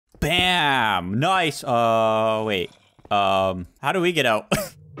Bam! Nice. Wait. How do we get out?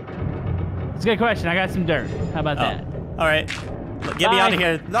 a good question. I got some dirt. How about that? All right. Get me out of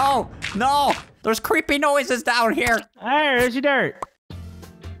here. No, no. There's creepy noises down here. Hey, there's your dirt.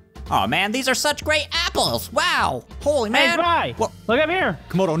 Oh man, these are such great apples. Wow. Holy man. Hey, Spy. Look up here.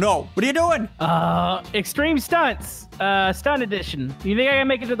 Komodo, no. What are you doing? Extreme stunts. Stunt edition. You think I can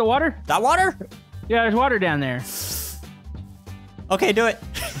make it to the water? That water? Yeah, there's water down there. Okay, do it.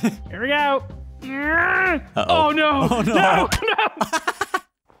 Here we go. Uh-oh. Oh no. Oh no. No, no.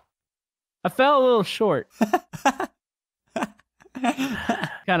 I fell a little short.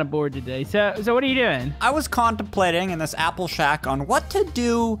 Kind of bored today. So what are you doing? I was contemplating in this apple shack on what to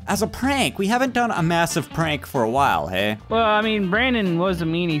do as a prank. We haven't done a massive prank for a while, hey? Well, I mean, Brandon was a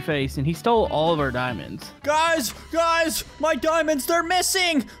meanie face and he stole all of our diamonds. Guys, my diamonds, they're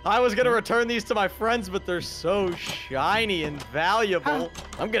missing. I was gonna return these to my friends, but they're so shiny and valuable.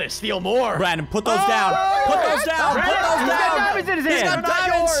 I'm gonna steal more. Brandon, put those down. Put those down. Put those He's got diamonds in his hand. He's got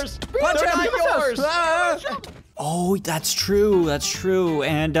diamonds. Punch him. They're not yours. Oh, that's true. That's true.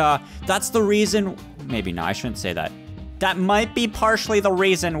 And that's the reason. Maybe no, I shouldn't say that. That might be partially the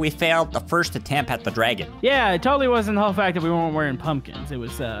reason we failed the first attempt at the dragon. Yeah, it totally wasn't the whole fact that we weren't wearing pumpkins. It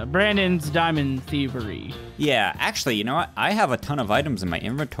was Brandon's diamond thievery. Yeah, actually, you know what? I have a ton of items in my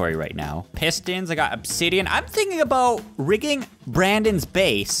inventory right now. Pistons, I got obsidian. I'm thinking about rigging Brandon's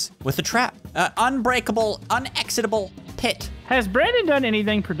base with a trap. Unbreakable, unexitable pit. Has Brandon done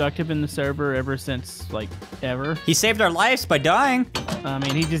anything productive in the server ever since, like, ever? He saved our lives by dying. I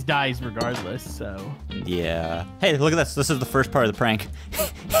mean, he just dies regardless, so. Yeah. Hey, look at this. This is the first part of the prank.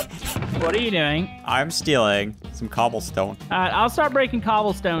 What are you doing? I'm stealing some cobblestone. I'll start breaking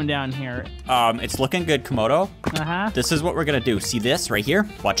cobblestone down here. It's looking good, Komodo. Uh-huh. This is what we're gonna do. See this right here?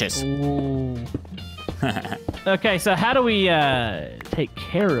 Watch this. Ooh. Okay, so how do we take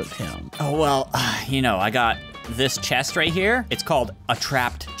care of him? Oh, well, you know, I got this chest right here. It's called a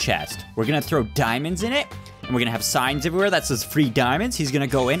trapped chest. We're gonna throw diamonds in it, and we're gonna have signs everywhere that says free diamonds. He's gonna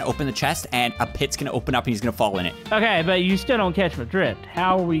go in, open the chest, and a pit's gonna open up and he's gonna fall in it. Okay, but you still don't catch my drift.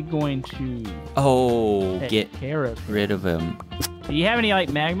 How are we going to get care of him? rid of him? Do you have any, like,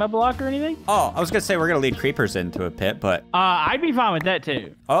 magma block or anything? Oh, I was gonna say we're gonna lead creepers into a pit, but... I'd be fine with that,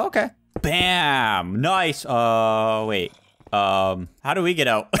 too. Oh, okay. Bam! Nice. Wait. How do we get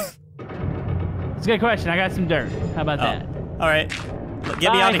out? It's a good question. I got some dirt. How about that? All right.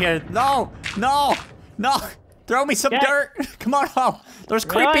 Get me out of here. No, no, no. Throw me some dirt. Come on. Oh, there's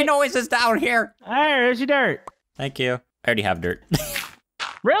creepy noises down here. Hey, there's your dirt. Thank you. I already have dirt.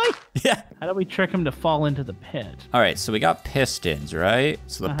 Really? Yeah. How do we trick him to fall into the pit? All right, so we got pistons, right?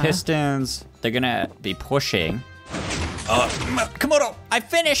 So the pistons, they're gonna be pushing. Komodo, I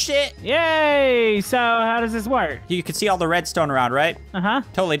finished it! Yay! So how does this work? You can see all the redstone around, right? Uh-huh.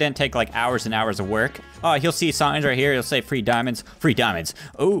 Totally didn't take like hours and hours of work. Oh, he'll see signs right here. He'll say free diamonds. Free diamonds.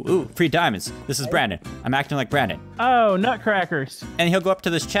 Ooh, free diamonds. This is Brandon. I'm acting like Brandon. Oh, nutcrackers. And he'll go up to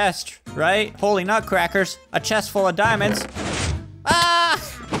this chest, right? Holy nutcrackers. A chest full of diamonds. Ah!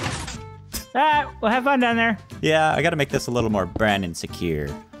 Well, have fun down there. Yeah, I gotta make this a little more Brandon secure.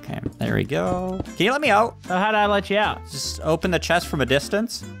 Okay, there we go. Can you let me out? Oh, how do I let you out? Just open the chest from a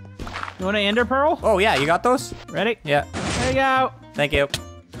distance. You want an ender pearl? Oh, yeah, you got those? Ready? Yeah. There you go. Thank you.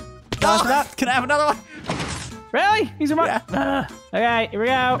 Oh, can I have another one? Really? These are mine? Yeah. Okay, here we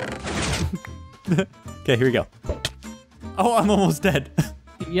go. Okay, here we go. Oh, I'm almost dead.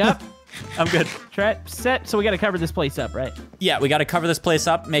 Yep. I'm good. Trap set. So we got to cover this place up, right? Yeah, we got to cover this place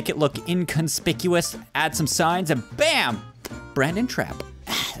up, make it look inconspicuous, add some signs, and bam! Brandon trap.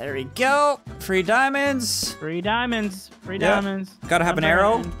 There we go. Free diamonds. Free diamonds. Free diamonds. Gotta have an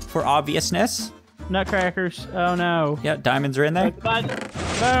arrow for obviousness. Nutcrackers. Oh no. Yeah, diamonds are in there.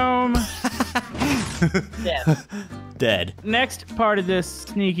 Boom. Dead. Next part of this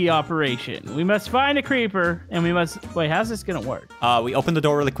sneaky operation. We must find a creeper and we must... Wait, how's this gonna work? We open the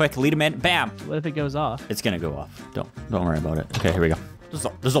door really quick, lead him in, bam. What if it goes off? It's gonna go off. Don't worry about it. Okay, here we go.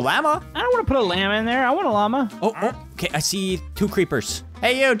 There's a llama. I don't want to put a llama in there. I want a llama. Oh, okay, I see 2 creepers.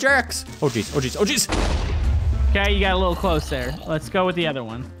 Hey, you jerks. Oh, jeez, oh, jeez, oh, jeez. Okay, you got a little close there. Let's go with the other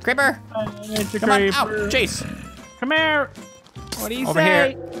one. Creeper. It's a Come on, creeper. ow, Chase. Come here. What do you Over say?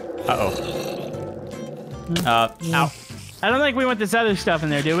 Here. Uh-oh. Ow. I don't think we want this other stuff in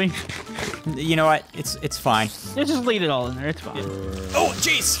there, do we? You know what? It's fine. Let's just leave it all in there. It's fine. Oh,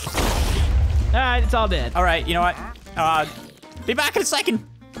 jeez. All right, it's all dead. All right, you know what? Be back in a second.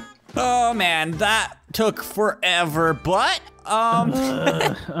 Oh, man, that took forever, but,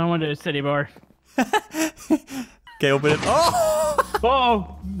 I went to a city bar. Okay, open it. Oh!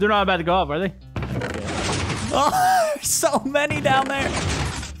 Oh, they're not about to go up, are they? Oh, there's so many down there.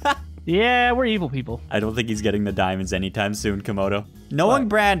 Yeah, we're evil people. I don't think he's getting the diamonds anytime soon, Komodo. Knowing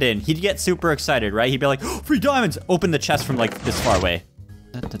Brandon, he'd get super excited, right? He'd be like, oh, free diamonds! Open the chest from like this far away.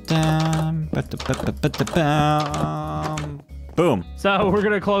 Boom. So we're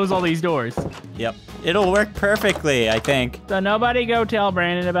gonna close all these doors. Yep. It'll work perfectly, I think. So nobody go tell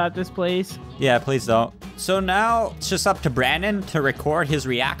Brandon about this, please. Yeah, please don't. So now it's just up to Brandon to record his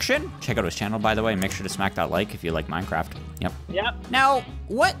reaction. Check out his channel, by the way, and make sure to smack that like if you like Minecraft. Yep. Yep. Now,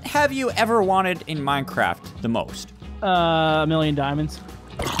 what have you ever wanted in Minecraft the most? 1,000,000 diamonds.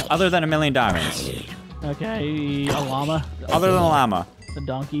 Other than 1,000,000 diamonds. Okay, a llama. Other than a llama. A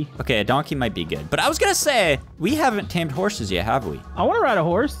donkey. Okay, a donkey might be good. But I was gonna say, we haven't tamed horses yet, have we? I want to ride a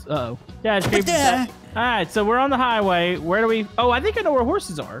horse. Uh-oh. Yeah, it's creepy. All right, so we're on the highway. Where do we... Oh, I think I know where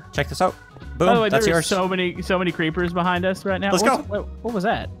horses are. Check this out. Boom, By the way, that's there are yours. so many creepers behind us right now. Let's go. What was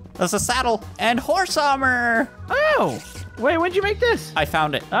that? That's a saddle and horse armor. Oh, wait, when'd you make this? I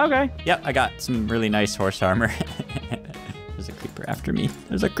found it. Okay. Yep, I got some really nice horse armor. There's a creeper after me.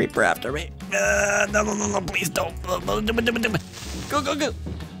 There's a creeper after me. No, please don't. Go, go, go.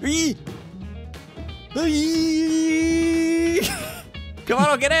 Eee. Eee. Come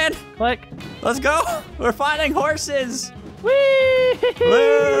on, get in. Click. Let's go. We're finding horses. Whee! Woo.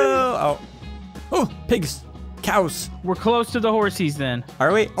 Oh. Oh, pigs. Cows. We're close to the horsies then.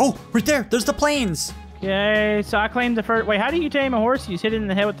 Are we? Oh, right there. There's the plains. Okay, so I claimed the first... Wait, how do you tame a horse? You just hit it in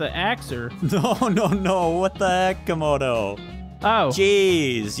the head with the axe or... No. What the heck, Komodo? Oh.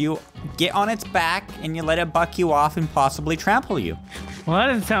 Jeez, you get on its back and you let it buck you off and possibly trample you. Well, that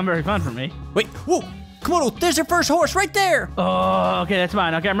doesn't sound very fun for me. Wait, whoa, Komodo, there's your first horse right there. Oh, okay, that's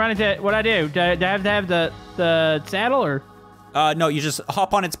mine. Okay, I'm running to... What do? Do I have to have the saddle or... No, you just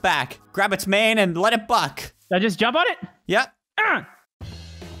hop on its back, grab its mane and let it buck. Did I just jump on it? Yep.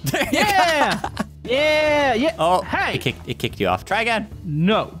 There you Yeah! go. Yeah! Oh, Hey! it kicked you off. Try again.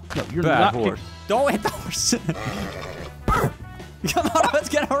 No, you're Bad not... horse. Don't hit the horse. Come on, it's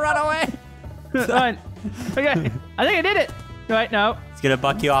gonna run away. Fine. Okay, I think I did it. Wait, no. It's gonna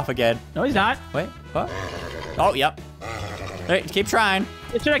buck you off again. No, he's not. Wait, what? Oh, yep. Hey, keep trying.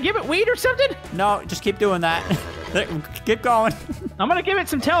 Should I give it weed or something? No, just keep doing that. There, keep going. I'm gonna give it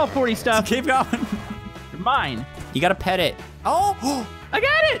some teleporty stuff. Keep going. Mine. You gotta pet it. Oh, I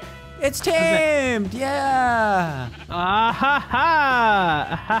got it. it's tamed. Yeah. Ah ha ha.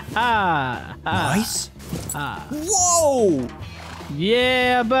 Ah, ha ha. Ah. Nice. Ah. Whoa.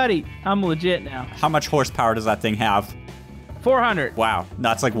 Yeah, buddy. I'm legit now. How much horsepower does that thing have? 400. Wow,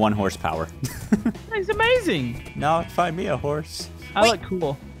 that's like 1 horsepower. That's amazing. Now find me a horse. I Wait, look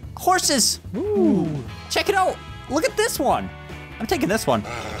cool. horses. Ooh. Check it out. Look at this one. I'm taking this one.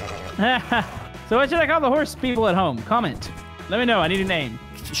 So what should I call the horse people at home? Comment. Let me know. I need a name.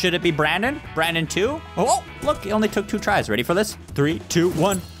 Should it be Brandon? Brandon 2? Oh, look, it only took 2 tries. Ready for this? 3, 2,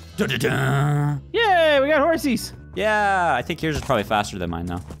 1. Da-da-da. Yay, we got horsies. Yeah, I think yours is probably faster than mine,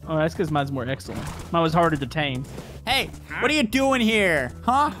 though. Oh, that's because mine's more excellent. Mine was harder to tame. Hey, what are you doing here?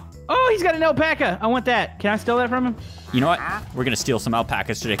 Huh? Oh, he's got an alpaca. I want that. Can I steal that from him? You know what? We're gonna steal some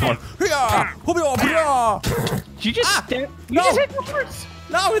alpacas today. Come on. Hiya! Did you just no. just hit the horse?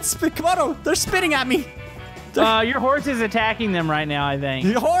 No, it's Komodo. They're spitting at me. Your horse is attacking them right now, I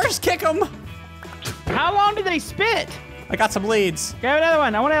think. The horse, kick them. How long do they spit? I got some leads. Grab another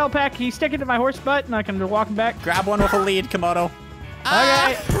one. I want an alpaca. Can you stick it to my horse butt and I can walk him back? Grab one with a lead, Komodo.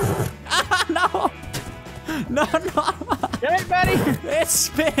 Okay. Ah, no. No. Come here, buddy. It's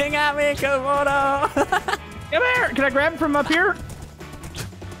spitting at me, Komodo. Come here. Can I grab him from up here?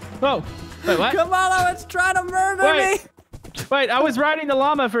 Whoa. Wait, what? Komodo, it's trying to murder me. Wait, I was riding the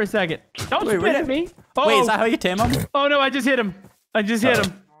llama for a second. Don't spit at me. Oh. Wait, is that how you tame them? Oh, no, I just hit him. Hit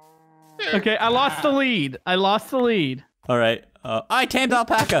him. Okay, I lost the lead. All right. I tamed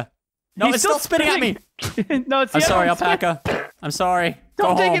alpaca. No, He's it's still spitting at me. No, it's the I'm other sorry, one. alpaca. I'm sorry.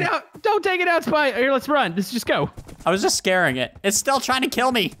 Don't Go take home. it out. Don't take it out, Spy. Here, let's run. Let's just go. I was just scaring it. It's still trying to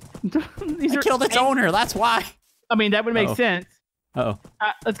kill me. These I killed its owner. That's why. I mean, that would make sense. Uh-oh.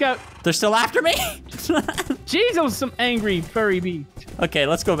 Let's go. They're still after me? Jeez, those some angry furry beasts. Okay,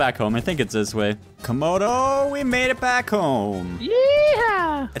 let's go back home. I think it's this way. Komodo, we made it back home.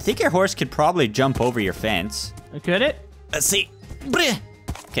 Yeah. I think your horse could probably jump over your fence. Could it? Let's see.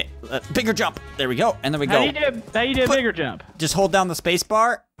 Okay, bigger jump. There we go. And then we How go. do you do a bigger jump? Just hold down the space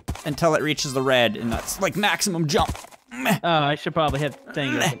bar until it reaches the red, and that's like maximum jump. Oh, I should probably hit the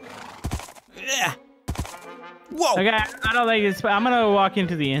thing. Yeah. Whoa. Okay, I don't think it's... I'm gonna walk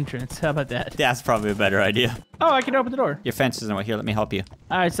into the entrance. How about that? That's probably a better idea. Oh, I can open the door. Your fence isn't right here. Let me help you.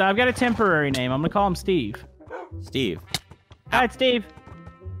 All right, so I've got a temporary name. I'm gonna call him Steve. Steve. All right, Steve.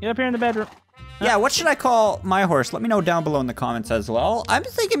 Get up here in the bedroom. Yeah, what should I call my horse? Let me know down below in the comments as well. I'm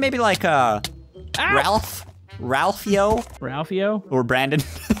thinking maybe like Ralphio Ralphio? or Brandon.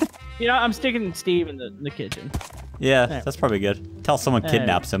 You know, I'm sticking Steve in the kitchen. Yeah, that's probably good. Tell someone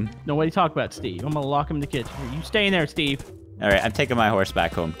kidnaps him. Nobody talk about Steve. I'm gonna lock him in the kitchen. You stay in there, Steve. All right, I'm taking my horse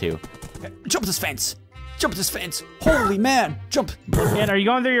back home too. Okay, jump this fence. Jump this fence. Holy man, jump. And are you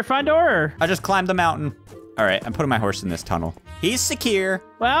going through your front door? Or? I just climbed the mountain. All right, I'm putting my horse in this tunnel. He's secure.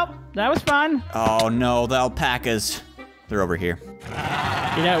 Well, that was fun. Oh no, the alpacas. They're over here.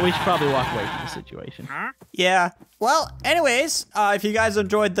 You know, we should probably walk away from the situation. Yeah. Well, anyways, if you guys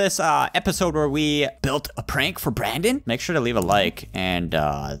enjoyed this episode where we built a prank for Brandon, make sure to leave a like and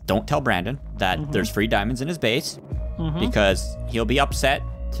don't tell Brandon that there's free diamonds in his base because he'll be upset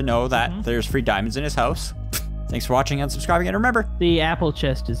to know that there's free diamonds in his house. Thanks for watching and subscribing, and remember, The apple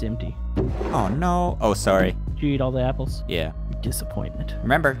chest is empty. oh no, oh sorry. Did you eat all the apples? Yeah. Disappointment.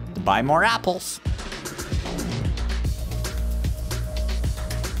 Remember to buy more apples.